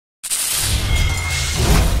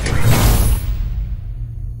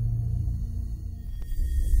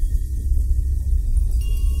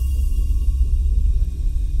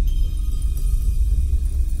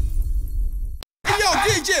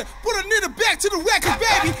to the record,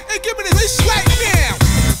 baby, and give me this right now.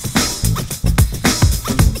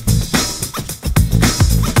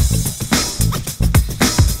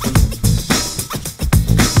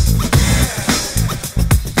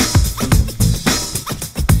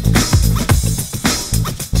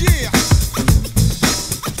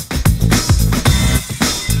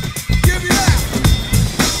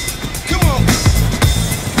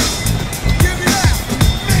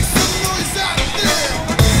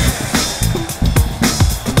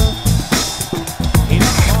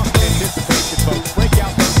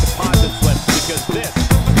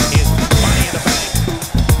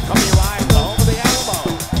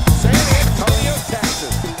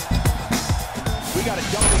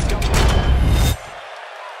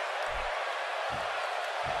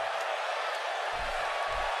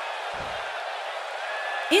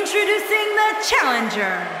 Introducing the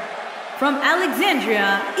challenger from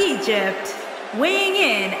Alexandria, Egypt, weighing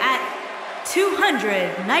in at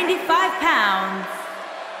 295 pounds.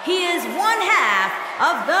 He is one half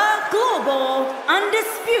of the Global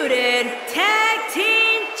Undisputed Tag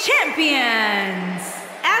Team Champions,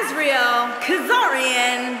 Azrael,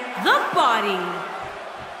 Kazarian, the Body.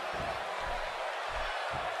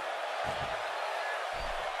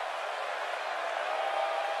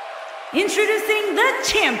 Introducing the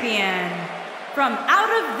champion from out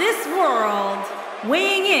of this world,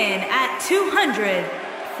 weighing in at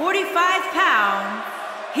 245 pounds,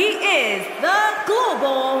 he is the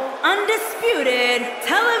Global Undisputed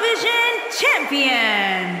Television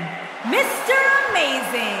Champion, Mr.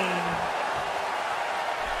 Amazing.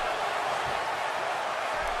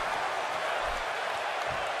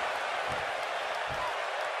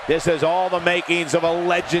 This has all the makings of a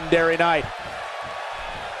legendary night.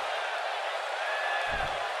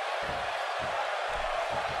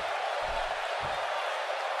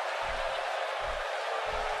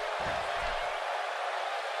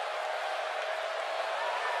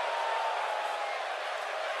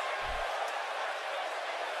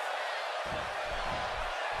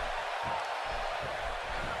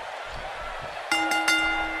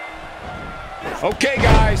 Okay,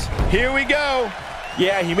 guys, here we go.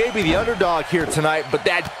 Yeah, he may be the underdog here tonight, but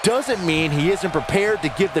that doesn't mean he isn't prepared to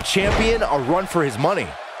give the champion a run for his money.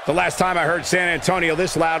 The last time I heard San Antonio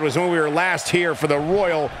this loud was when we were last here for the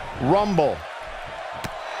Royal Rumble.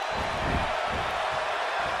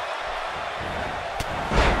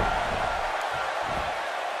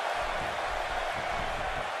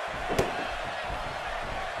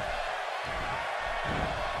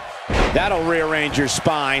 That'll rearrange your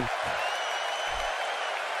spine.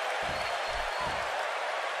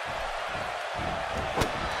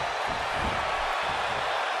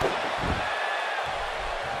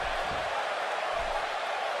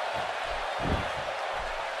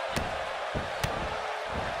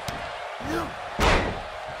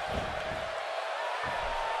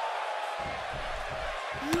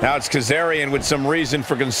 Now it's Kazarian with some reason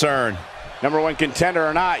for concern. #1 contender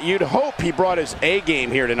or not, you'd hope he brought his A game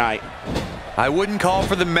here tonight. I wouldn't call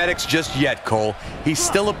for the medics just yet, Cole. He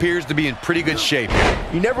still appears to be in pretty good shape.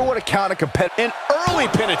 You never want to count a competitor. An early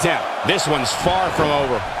pin attempt. This one's far from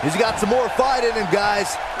over. He's got some more fight in him,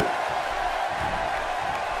 guys.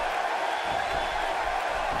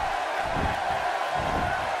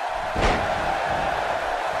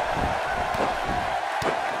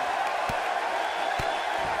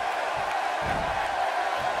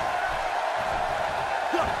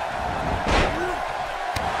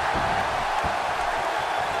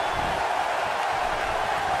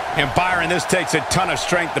 And Byron, this takes a ton of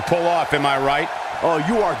strength to pull off, am I right? Oh,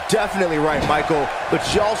 you are definitely right, Michael.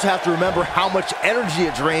 But you also have to remember how much energy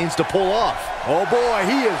it drains to pull off. Oh boy,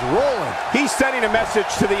 he is rolling. He's sending a message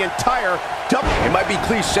to the entire WWE. It might be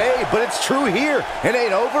cliche, but it's true here. It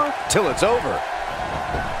ain't over till it's over.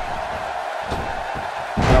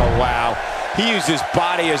 Oh, wow. He used his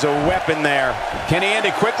body as a weapon there. Can he end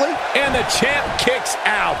it quickly? And the champ kicks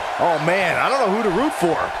out. Oh, man, I don't know who to root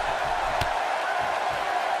for.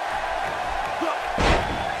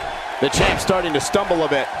 The champ's starting to stumble a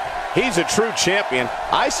bit. He's a true champion.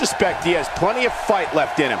 I suspect he has plenty of fight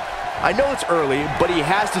left in him. I know it's early, but he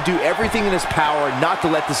has to do everything in his power not to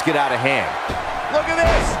let this get out of hand. Look at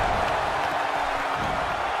this!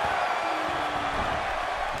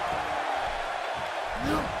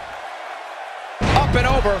 Up and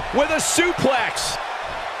over with a suplex.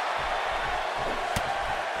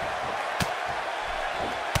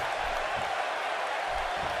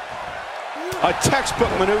 A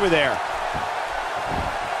textbook maneuver there.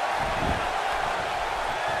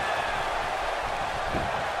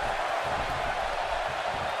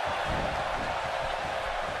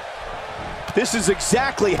 This is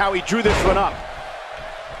exactly how he drew this one up.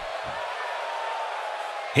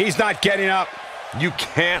 He's not getting up. You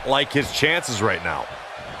can't like his chances right now.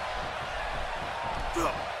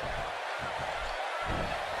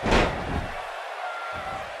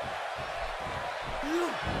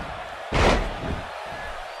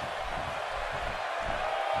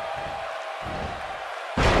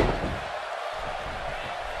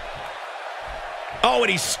 Oh,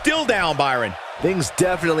 and he's still down, Byron. Things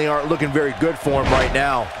definitely aren't looking very good for him right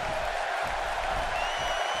now.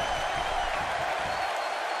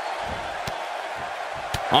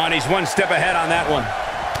 Oh, and he's one step ahead on that one.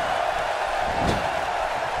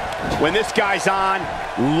 When this guy's on,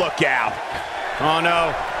 look out. Oh,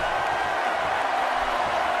 no.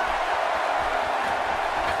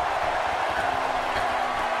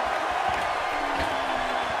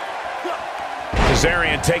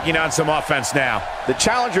 Kazarian taking on some offense now. The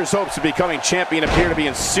challenger's hopes of becoming champion appear to be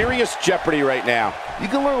in serious jeopardy right now. You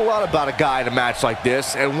can learn a lot about a guy in a match like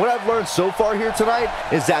this, and what I've learned so far here tonight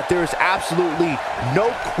is that there's absolutely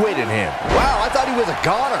no quit in him. Wow, I thought he was a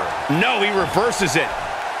goner. No, he reverses it.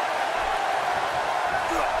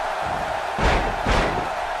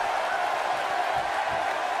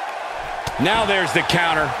 Now there's the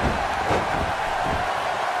counter.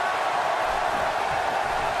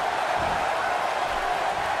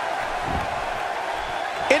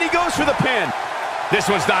 And he goes for the pin. This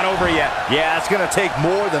one's not over yet. Yeah, it's gonna take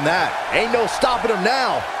more than that. Ain't no stopping him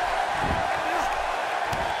now.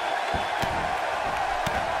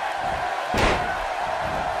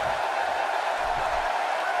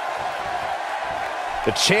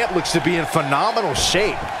 The champ looks to be in phenomenal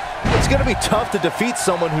shape. It's gonna be tough to defeat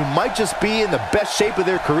someone who might just be in the best shape of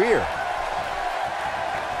their career.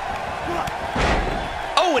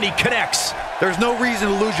 Oh, and he connects. There's no reason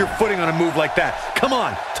to lose your footing on a move like that. Come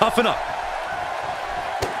on, toughen up.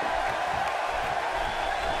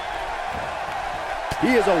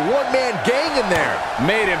 He is a one-man gang in there.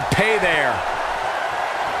 Made him pay there.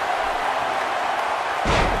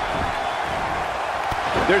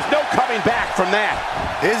 There's no coming back from that.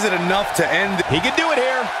 Is it enough to end? He can do it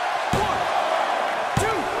here. 1, 2,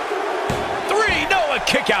 3. No, a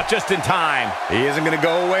kick out just in time. He isn't going to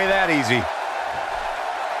go away that easy.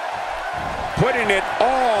 Putting it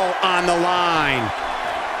all on the line.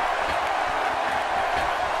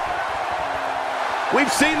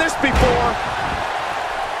 We've seen this before.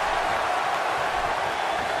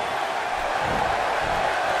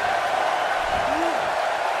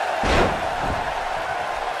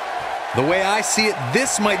 The way I see it,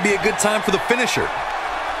 this might be a good time for the finisher.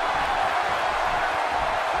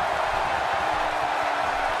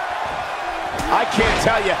 I can't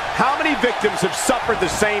tell you how many victims have suffered the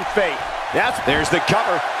same fate. There's the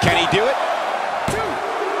cover. Can he do it?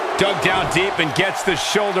 Dug down deep and gets the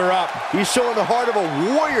shoulder up. He's showing the heart of a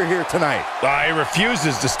warrior here tonight. He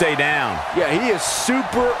refuses to stay down. Yeah, he is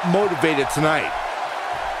super motivated tonight.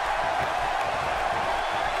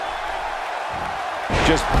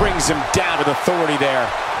 Just brings him down with authority there.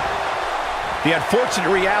 The unfortunate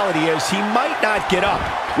reality is he might not get up.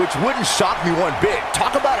 Which wouldn't shock me one bit.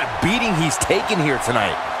 Talk about a beating he's taken here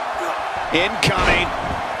tonight. Incoming.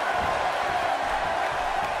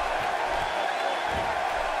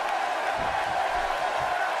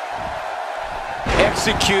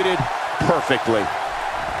 Executed perfectly.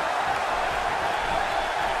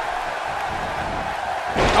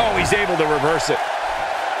 Oh, he's able to reverse it.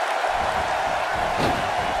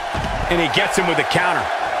 And he gets him with a counter.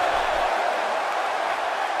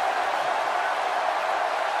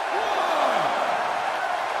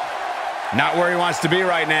 Not where he wants to be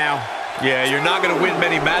right now. Yeah, you're not going to win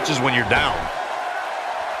many matches when you're down.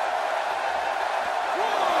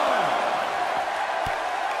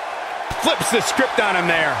 Flips the script on him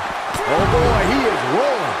there. Oh boy, he is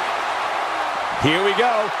rolling. Here we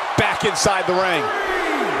go. Back inside the ring.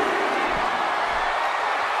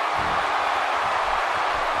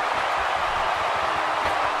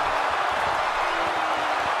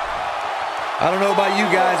 I don't know about you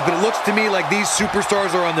guys, but it looks to me like these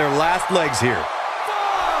superstars are on their last legs here. 5,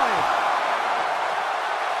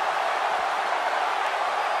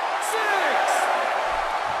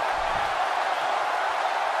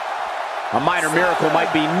 6. A minor miracle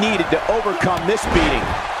might be needed to overcome this beating.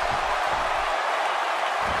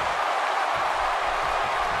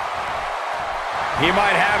 He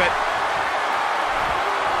might have it.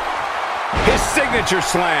 His signature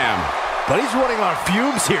slam. But he's running on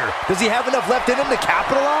fumes here. Does he have enough left in him to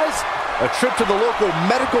capitalize? A trip to the local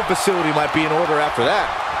medical facility might be in order after that.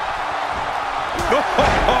 Oh,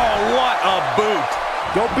 what a boot.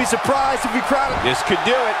 Don't be surprised if we crowd it. This could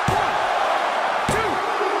do it. 1, 2,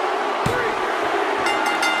 3.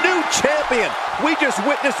 champion. We just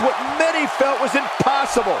witnessed what many felt was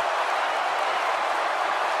impossible.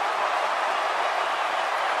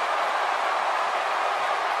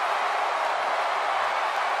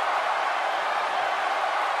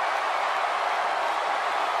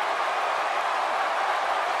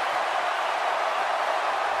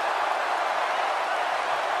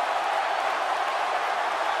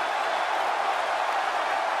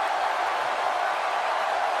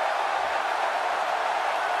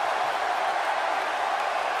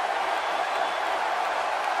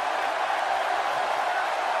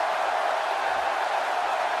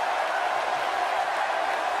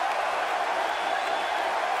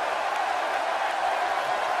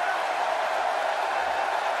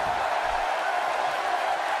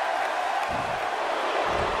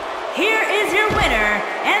 Here is your winner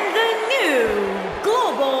and the new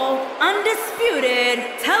Global Undisputed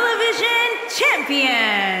Television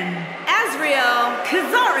Champion, Azrael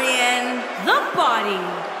Kazarian, the Body.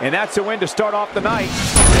 And that's a win to start off the night.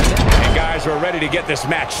 And guys, we're ready to get this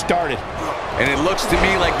match started. And it looks to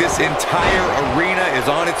me like this entire arena is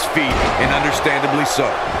on its feet, and understandably so.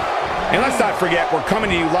 And let's not forget, we're coming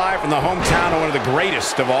to you live from the hometown of one of the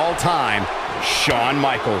greatest of all time, Shawn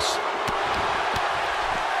Michaels.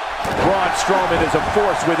 Braun Strowman is a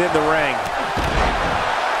force within the ring.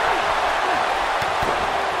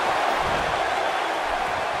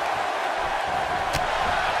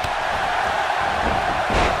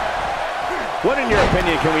 What, in your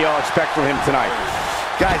opinion, can we all expect from him tonight?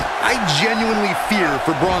 Guys, I genuinely fear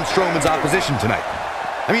for Braun Strowman's opposition tonight.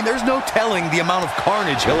 I mean, there's no telling the amount of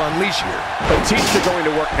carnage he'll unleash here. Batista going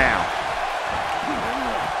to work now.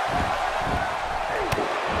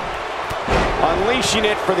 Unleashing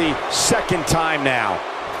it for the second time now.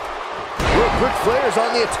 Look, Ric Flair's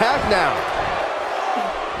on the attack now.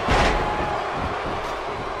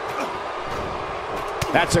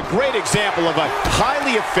 That's a great example of a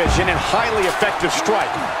highly efficient and highly effective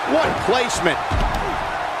strike. What placement.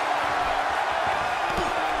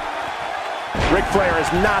 Ric Flair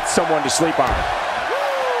is not someone to sleep on.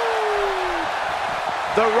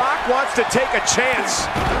 The Rock wants to take a chance.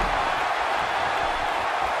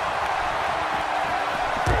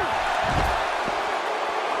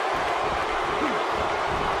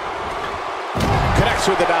 Connects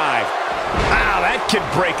with a dive. Wow, that could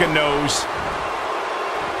break a nose.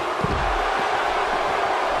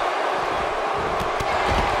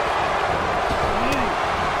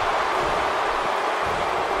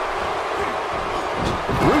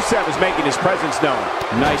 Rusev is making his presence known.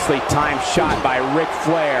 Nicely timed shot by Ric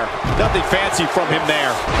Flair. Nothing fancy from him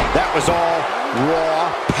there. That was all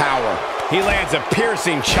raw power. He lands a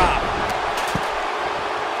piercing chop.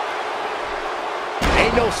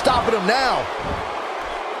 Ain't no stopping him now.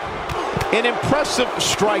 An impressive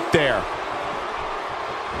strike there.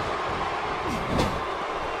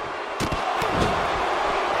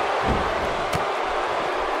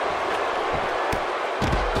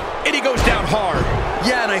 And he goes down hard.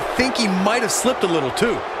 Yeah, and I think he might have slipped a little,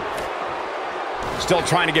 too. Still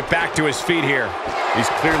trying to get back to his feet here. He's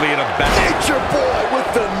clearly in a bad... Nature Boy with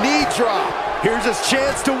the knee drop. Here's his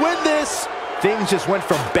chance to win this. Things just went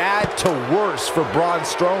from bad to worse for Braun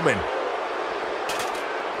Strowman.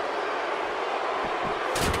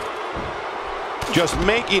 Just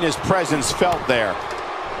making his presence felt there.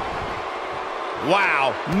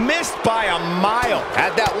 Wow, missed by a mile.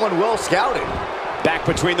 Had that one well scouted. Back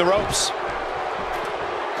between the ropes.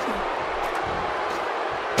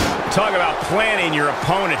 Talk about planning your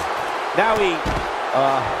opponent. Now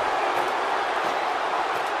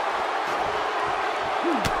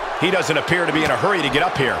he doesn't appear to be in a hurry to get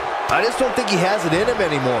up here. I just don't think he has it in him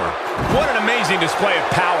anymore. What an amazing display of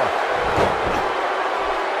power.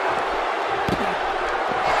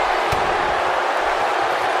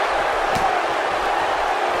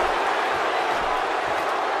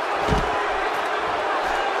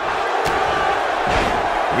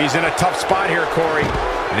 He's in a tough spot here, Corey.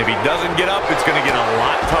 And if he doesn't get up, it's going to get a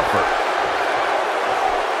lot tougher.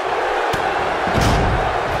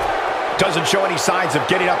 Doesn't show any signs of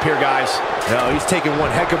getting up here, guys. No, he's taking one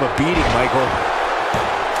heck of a beating, Michael.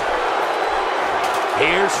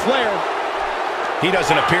 Here's Flair. He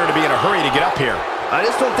doesn't appear to be in a hurry to get up here. I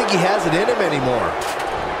just don't think he has it in him anymore.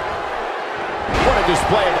 What a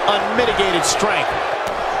display of unmitigated strength.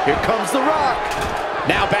 Here comes The Rock.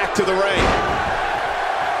 Now back to the ring.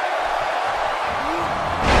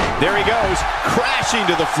 There he goes, crashing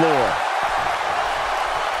to the floor.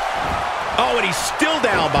 Oh, and he's still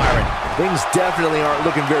down, Byron. Things definitely aren't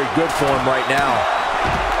looking very good for him right now.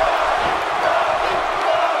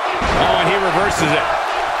 Oh, and he reverses it.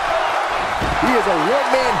 He is a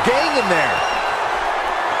one-man gang in there.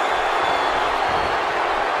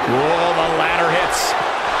 the ladder hits.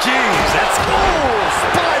 Jeez, that's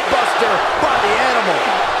spine buster by the animal.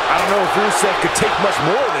 I don't know if Rusev could take much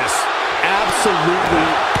more of this. Absolutely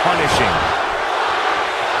punishing.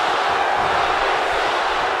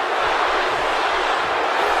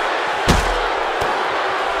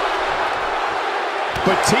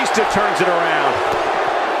 Batista turns it around.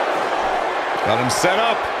 Got him set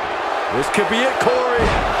up. This could be it, Corey.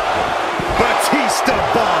 Batista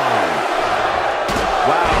bomb.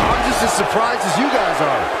 Wow, I'm just as surprised as you guys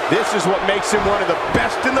are. This is what makes him one of the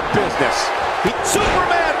best in the business.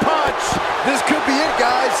 Superman punch! This could be it,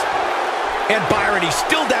 guys. And Byron, he's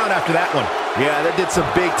still down after that one. Yeah, that did some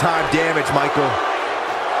big-time damage, Michael.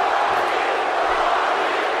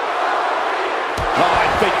 Oh, I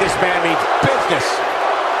think this man means business.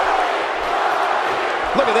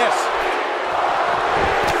 Look at this.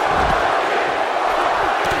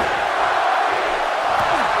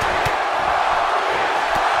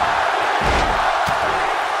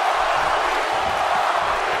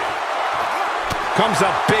 Comes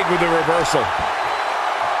up big with the reversal.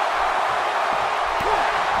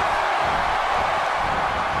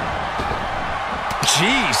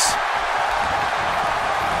 Jeez.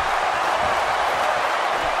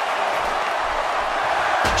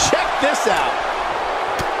 Check this out.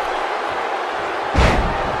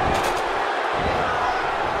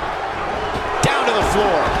 Down to the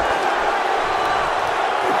floor.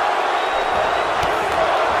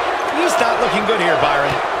 He's not looking good here,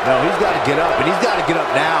 Byron. No, he's got to get up, and he's got to get up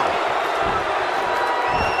now.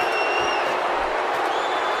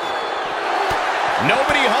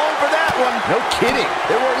 Nobody home for that one. No kidding.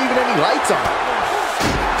 There weren't even any lights on.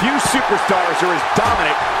 Few superstars are as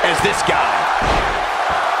dominant as this guy.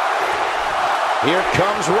 Here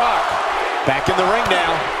comes Rock. Back in the ring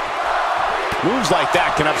now. Moves like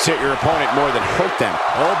that can upset your opponent more than hurt them.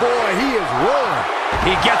 Oh boy, he is rolling.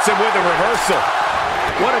 He gets him with a reversal.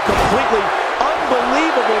 What a completely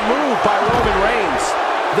unbelievable move by Roman Reigns.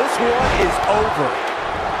 This one is over.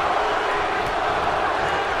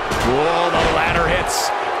 Whoa, the ladder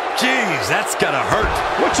hits. Jeez, that's gotta hurt.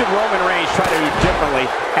 What should Roman Reigns try to do differently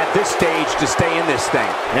at this stage to stay in this thing?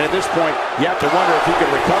 And at this point, you have to wonder if he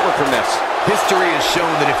can recover from this. History has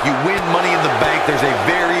shown that if you win Money in the Bank, there's a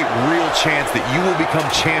very real chance that you will become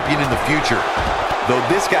champion in the future. Though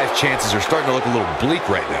this guy's chances are starting to look a little bleak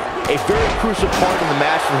right now. A very crucial part in the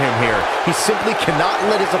match for him here. He simply cannot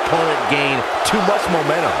let his opponent gain too much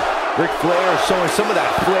momentum. Ric Flair is showing some of that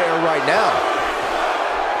flair right now.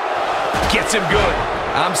 Gets him good.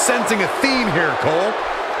 I'm sensing a theme here, Cole.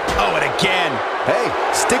 Oh, and again. Hey,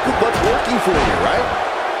 stick with what's working for you, right?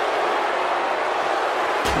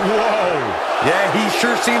 Whoa. Yeah, he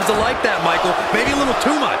sure seems to like that, Michael. Maybe a little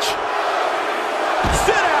too much.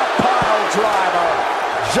 Sit out pile driver.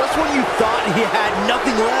 Just when you thought he had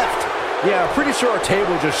nothing left. Yeah, I'm pretty sure our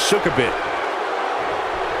table just shook a bit.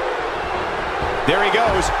 There he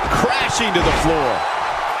goes, crashing to the floor.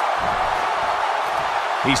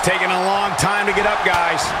 He's taking a long time to get up,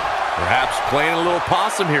 guys. Perhaps playing a little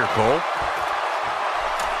possum here, Cole.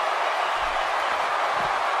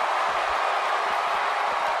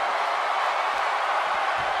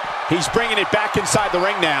 He's bringing it back inside the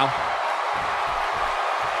ring now.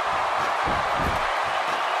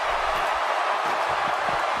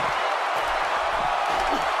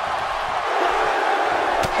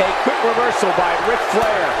 A quick reversal by Ric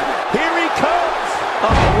Flair. Here he comes.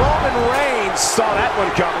 Roman Reigns saw that one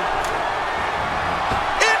coming.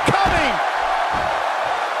 Incoming!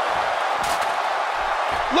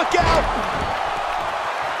 Look out!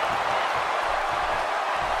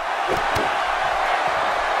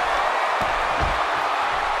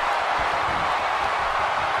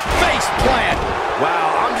 Face plant.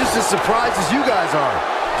 Wow, I'm just as surprised as you guys are.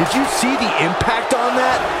 Did you see the impact on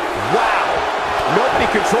that? Wow. Nobody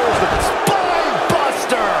controls the spine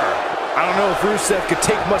buster. I don't know if Rusev could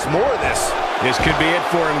take much more of this. This could be it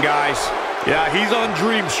for him, guys. Yeah, he's on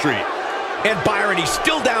Dream Street. And Byron, he's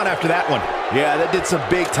still down after that one. Yeah, that did some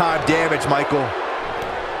big-time damage, Michael.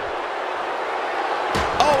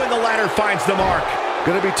 Oh, and the ladder finds the mark.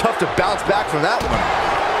 Gonna be tough to bounce back from that one.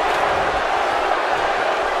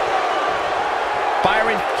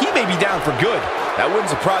 Byron, he may be down for good. That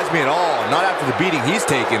wouldn't surprise me at all, not after the beating he's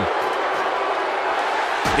taken.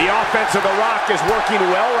 The offense of The Rock is working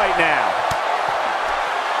well right now.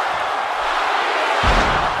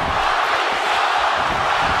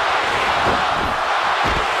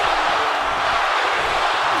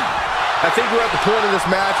 I think we're at the point of this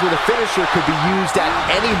match where the finisher could be used at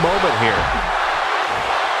any moment here.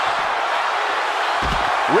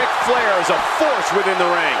 Ric Flair is a force within the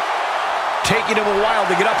ring. taking him a while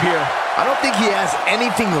to get up here. I don't think he has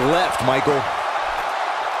anything left, Michael.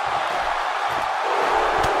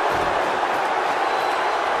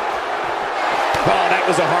 Oh, that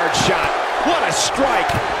was a hard shot. What a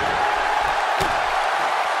strike.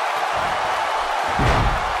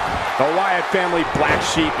 The Wyatt family black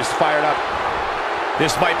sheep is fired up.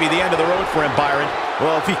 This might be the end of the road for him, Byron.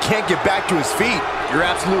 Well, if he can't get back to his feet, you're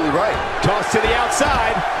absolutely right. Toss to the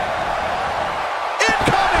outside.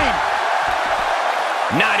 Incoming!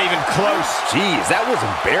 Not even close. Jeez, that was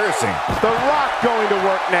embarrassing. The Rock going to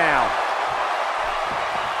work now.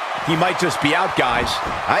 He might just be out, guys.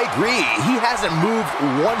 I agree. He hasn't moved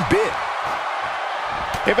one bit.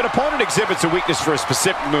 If an opponent exhibits a weakness for a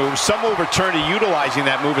specific move, some will return to utilizing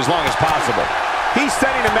that move as long as possible. He's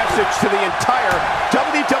sending a message to the entire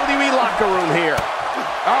WWE locker room here.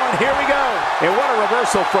 Oh, and here we go. And what a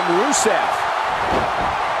reversal from Rusev.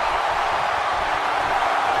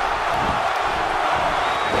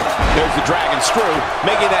 There's the dragon screw,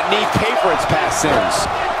 making that knee pay for its past sins.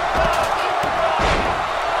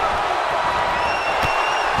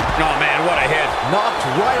 Oh, man, what a hit. Knocked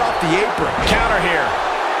right off the apron. Counter here.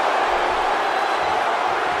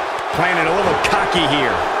 Playing it a little cocky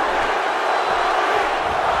here.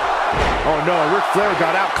 Oh, no, Ric Flair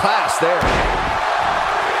got outclassed there.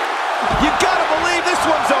 You gotta believe this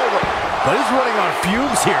one's over. But he's running on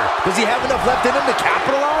fumes here. Does he have enough left in him to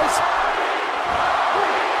capitalize?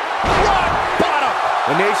 Rock bottom.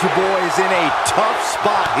 The Nature Boy is in a tough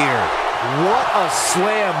spot here. What a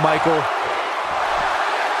slam, Michael.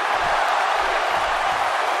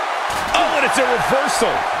 Oh, and it's a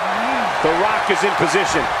reversal. The Rock is in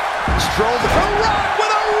position. Strowman. The Rock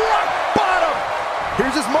with a rock bottom.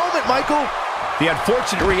 Here's his moment, Michael. The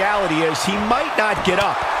unfortunate reality is he might not get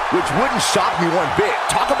up. Which wouldn't shock me one bit.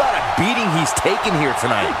 Talk about a beating he's taken here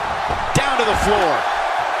tonight. Down to the floor.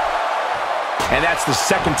 And that's the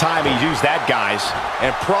second time he's used that, guys.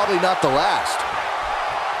 And probably not the last.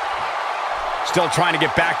 Still trying to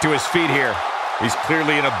get back to his feet here. He's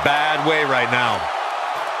clearly in a bad way right now.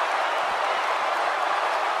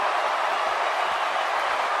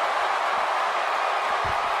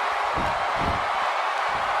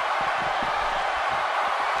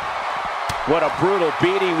 What a brutal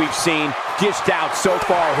beating we've seen dished out so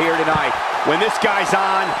far here tonight. When this guy's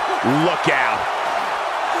on, look out.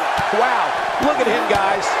 Wow, look at him,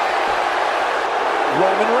 guys.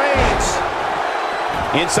 Roman Reigns.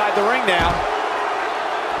 Inside the ring now.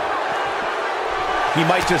 He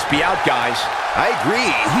might just be out, guys. I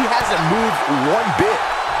agree. He hasn't moved one bit.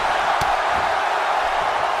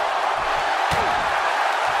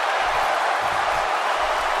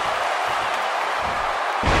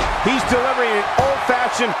 He's delivering an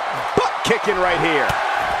old-fashioned butt-kicking right here.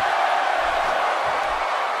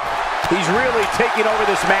 He's really taking over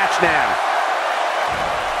this match now.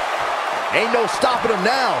 Ain't no stopping him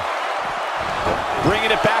now.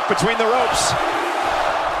 Bringing it back between the ropes.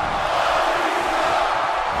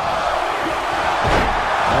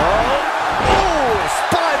 Oh,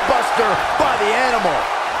 spine buster by the animal.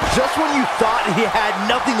 Just when you thought he had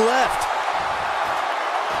nothing left.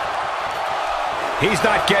 He's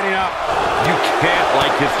not getting up. You can't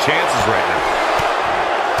like his chances right now.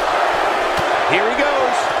 Here he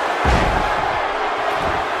goes.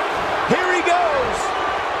 Here he goes.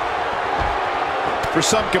 For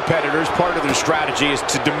some competitors, part of their strategy is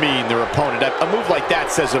to demean their opponent. A move like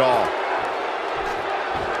that says it all.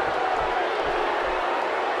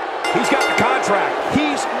 He's got the contract.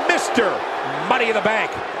 He's Mr. Money in the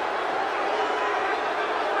Bank.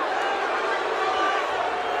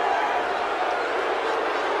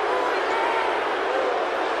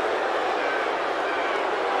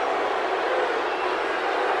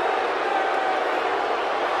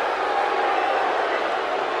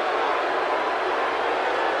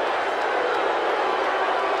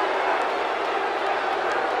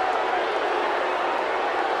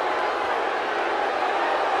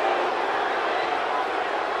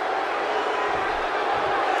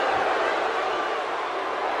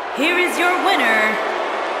 Here is your winner,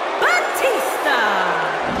 Batista.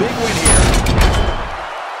 Big win here.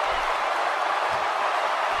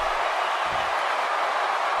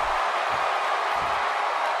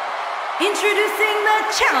 Introducing the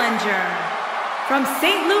challenger from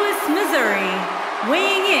St. Louis, Missouri,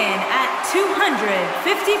 weighing in at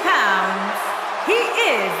 250 pounds. He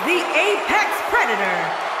is the Apex Predator,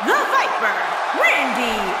 the Viper,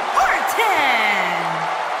 Randy Orton.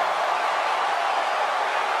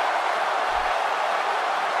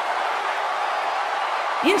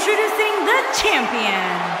 Introducing the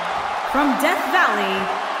champion from Death Valley,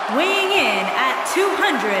 weighing in at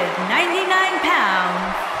 299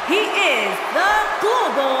 pounds. he is the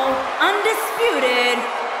Global Undisputed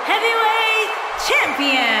Heavyweight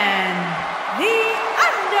Champion, The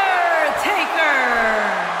Undertaker.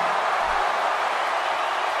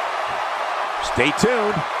 Stay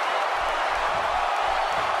tuned.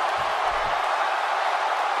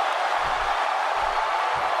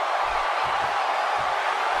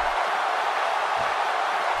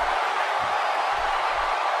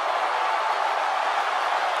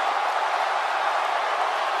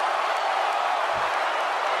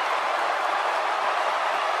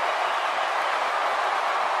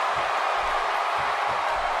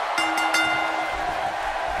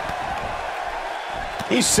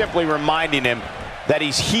 He's simply reminding him that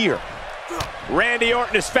he's here. Randy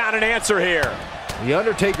Orton has found an answer here. The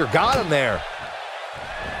Undertaker got him there.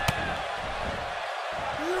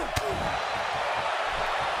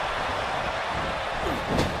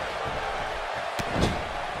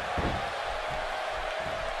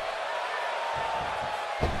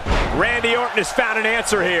 Randy Orton has found an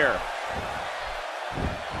answer here.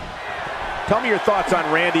 Tell me your thoughts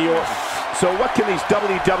on Randy Orton. So what can these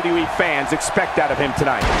WWE fans expect out of him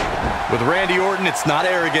tonight? With Randy Orton, it's not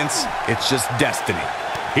arrogance, it's just destiny.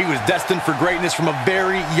 He was destined for greatness from a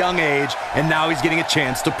very young age, and now he's getting a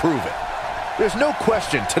chance to prove it. There's no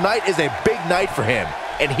question, tonight is a big night for him,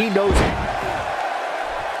 and he knows it.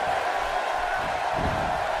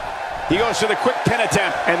 He goes for the quick pin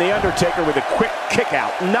attempt, and The Undertaker with a quick kick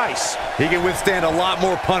out. Nice. He can withstand a lot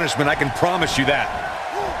more punishment, I can promise you that.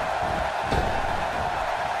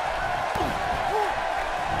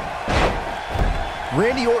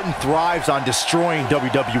 Randy Orton thrives on destroying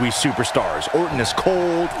WWE superstars. Orton is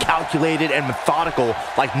cold, calculated, and methodical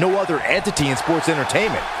like no other entity in sports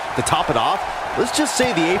entertainment. To top it off, let's just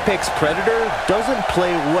say the Apex Predator doesn't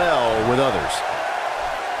play well with others.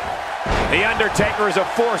 The Undertaker is a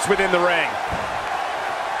force within the ring.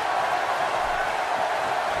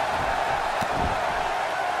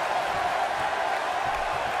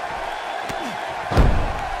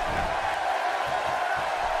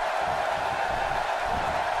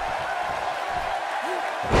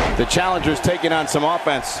 The challenger's taking on some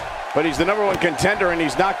offense, but he's the #1 contender, and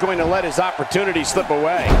he's not going to let his opportunity slip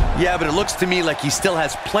away. Yeah, but it looks to me like he still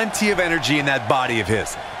has plenty of energy in that body of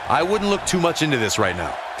his. I wouldn't look too much into this right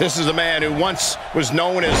now. This is a man who once was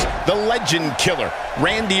known as the Legend Killer.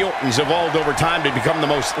 Randy Orton's evolved over time to become the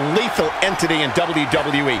most lethal entity in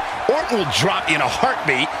WWE. Orton will drop you in a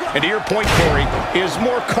heartbeat, and to your point, Corey, is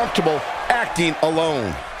more comfortable acting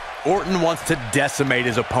alone. Orton wants to decimate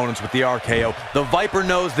his opponents with the RKO. The Viper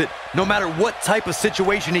knows that no matter what type of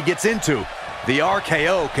situation he gets into, the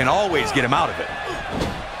RKO can always get him out of it.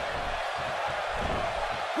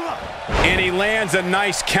 And he lands a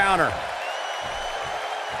nice counter.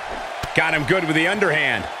 Got him good with the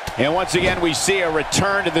underhand. And once again, we see a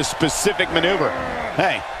return to the specific maneuver.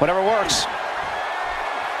 Hey, whatever works.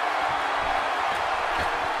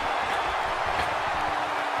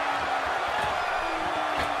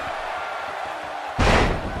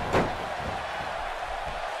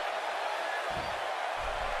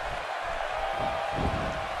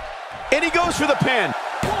 And he goes for the pin.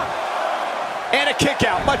 And a kick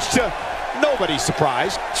out, much to nobody's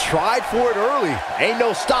surprise. Tried for it early. Ain't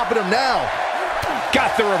no stopping him now.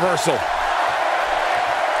 Got the reversal.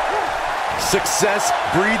 Success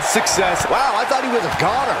breeds success. Wow, I thought he was a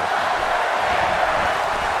goner.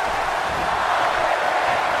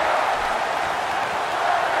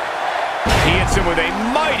 He hits him with a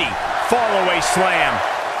mighty fall-away slam.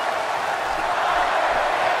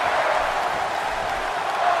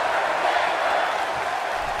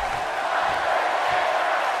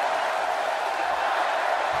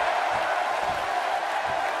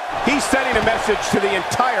 He's sending a message to the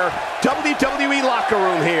entire WWE locker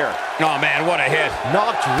room here. Oh, man, what a hit.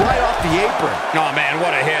 Knocked right off the apron. Oh, man,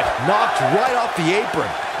 what a hit. Knocked right off the apron.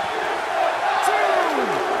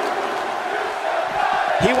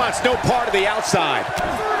 He wants no part of the outside.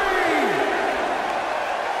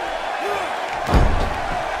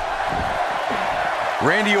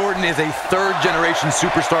 Randy Orton is a third-generation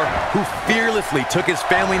superstar who fearlessly took his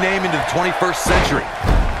family name into the 21st century.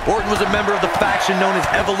 Orton was a member of the faction known as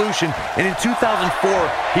Evolution, and in 2004,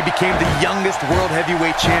 he became the youngest World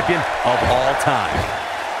Heavyweight Champion of all time.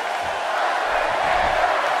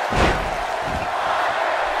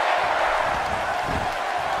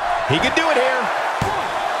 He can do it here.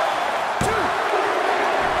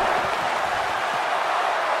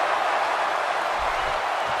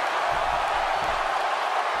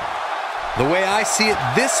 The way I see it,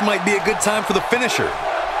 this might be a good time for the finisher.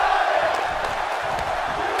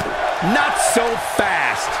 Not so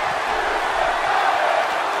fast.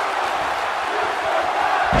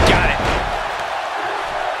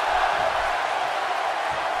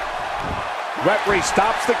 Referee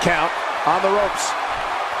stops the count on the ropes.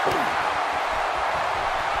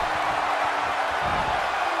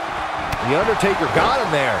 The Undertaker got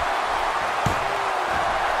him there.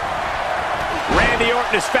 Randy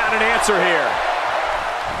Orton has found an answer here.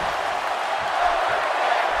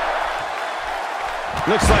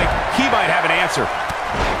 Looks like he might have an answer.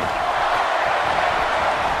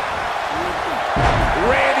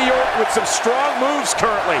 Randy Orton with some strong moves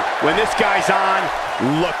currently. When this guy's on,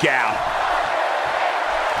 look out.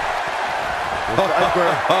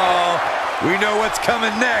 We know what's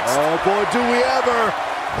coming next. Oh boy, do we ever.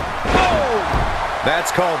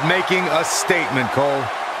 That's called making a statement, Cole.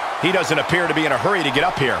 He doesn't appear to be in a hurry to get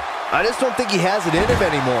up here. I just don't think he has it in him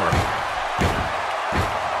anymore.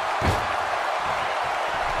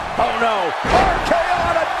 Oh no, RKO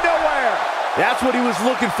out of nowhere. That's what he was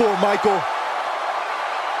looking for, Michael.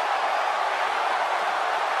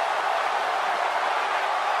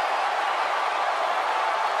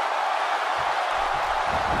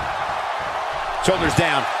 Shoulders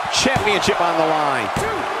down, championship on the line.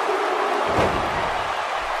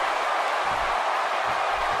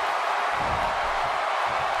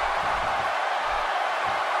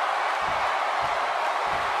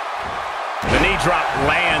 The knee drop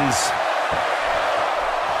lands.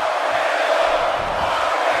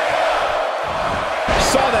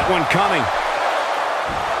 Saw that one coming.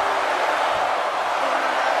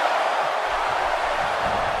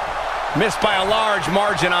 Missed by a large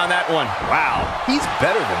margin on that one. Wow. He's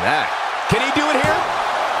better than that. Can he do it here?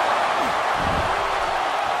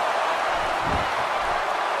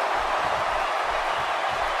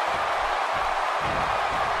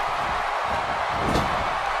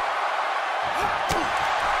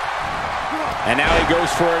 And now he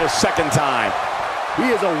goes for it a second time.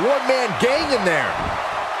 He is a one-man gang in there.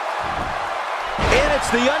 And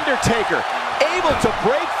it's the Undertaker, able to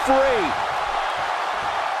break free.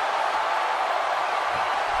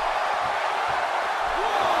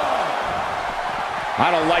 I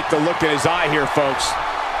don't like the look in his eye here, folks.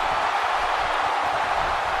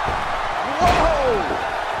 Whoa!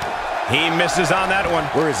 He misses on that one.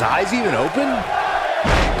 Were his eyes even open?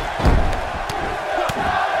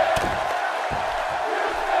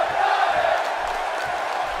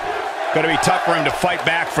 Going to be tough for him to fight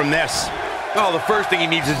back from this. Oh, the first thing he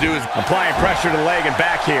needs to do is Applying pressure to the leg and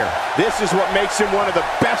back here. This is what makes him one of the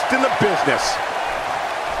best in the business.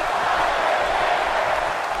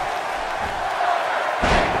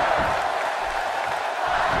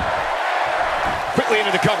 Quickly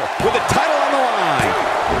into the cover with the title on the line.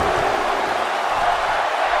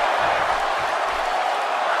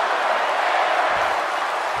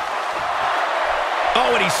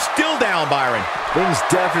 Oh, and he's still down, Byron. Things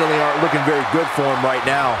definitely aren't looking very good for him right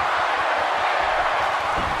now.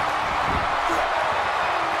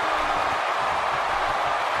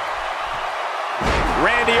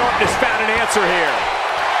 Randy Orton has found an answer here.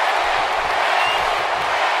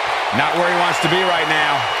 Not where he wants to be right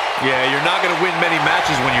now. Yeah, you're not going to win many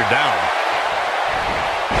matches when you're down.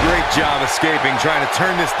 Great job escaping, trying to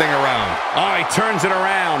turn this thing around. Oh, he turns it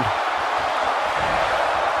around.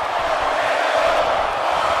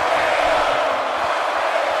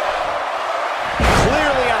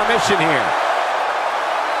 Clearly on a mission here.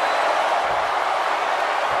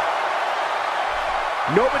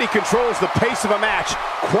 Nobody controls the pace of a match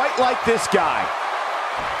quite like this guy.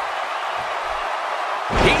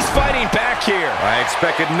 He's fighting back here. I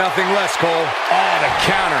expected nothing less, Cole. Oh, the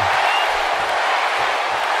counter.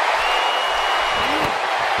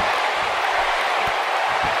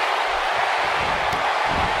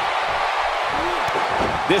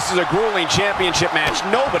 This is a grueling championship match.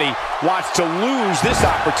 Nobody wants to lose this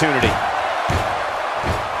opportunity.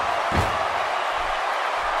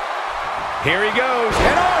 Here he goes.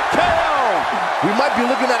 And RKO! We might be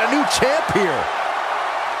looking at a new champ here.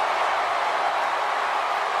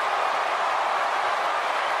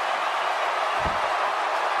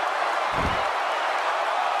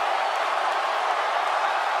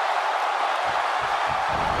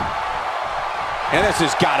 And this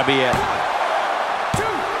has got to be it.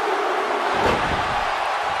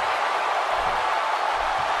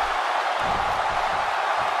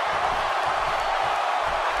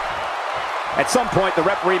 At some point, the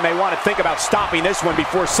referee may want to think about stopping this one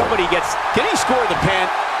before somebody gets... Can he score the pin?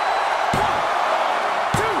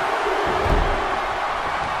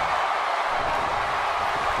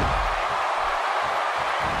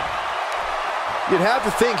 You'd have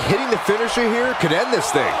to think hitting the finisher here could end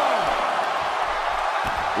this thing.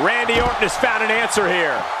 Randy Orton has found an answer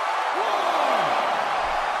here.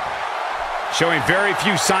 Showing very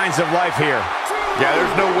few signs of life here. Yeah,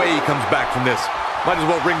 there's no way he comes back from this. Might as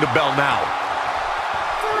well ring the bell now.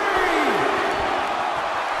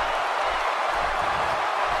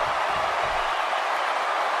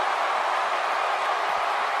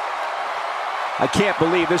 I can't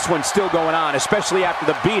believe this one's still going on, especially after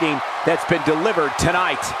the beating that's been delivered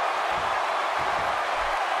tonight.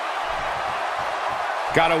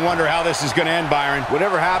 Gotta wonder how this is gonna end, Byron.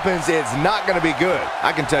 Whatever happens, it's not gonna be good.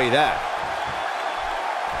 I can tell you that.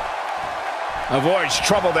 Avoids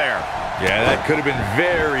trouble there. Yeah, that could have been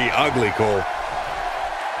very ugly, Cole.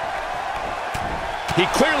 He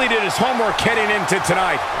clearly did his homework heading into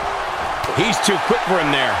tonight. He's too quick for him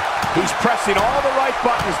there. He's pressing all the right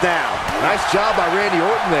buttons now. Nice job by Randy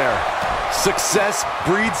Orton there. Success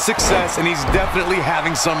breeds success, and he's definitely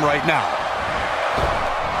having some right now.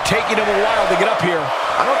 Taking him a while to get up here.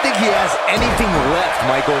 I don't think he has anything left,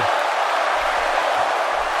 Michael.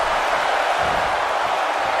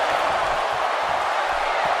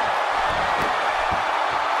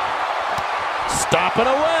 Stomping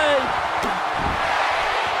away.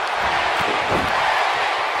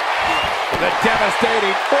 The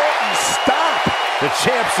devastating Orton stomp. The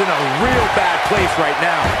champ's in a real bad place right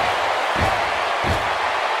now.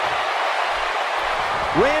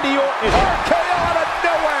 Randy Orton is RKO out of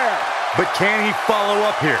nowhere. But can he follow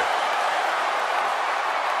up here?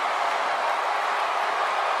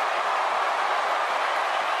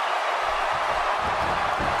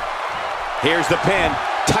 Here's the pin.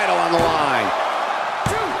 Title on the line.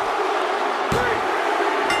 2,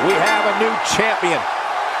 3. We have a new champion.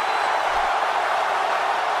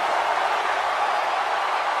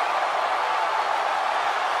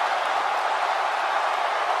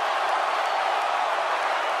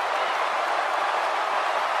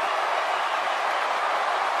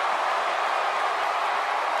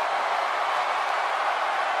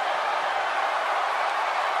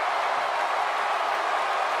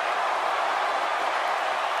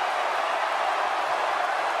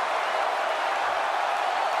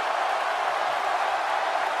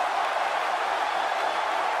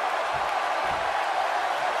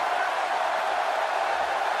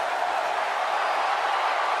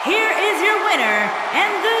 Here is your winner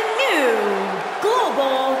and the new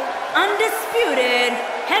Global Undisputed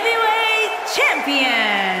Heavyweight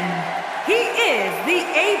Champion. He is the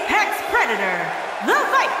Apex Predator, the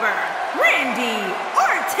Viper, Randy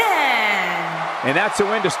Orton. And that's a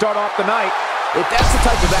win to start off the night. If that's the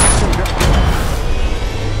type of action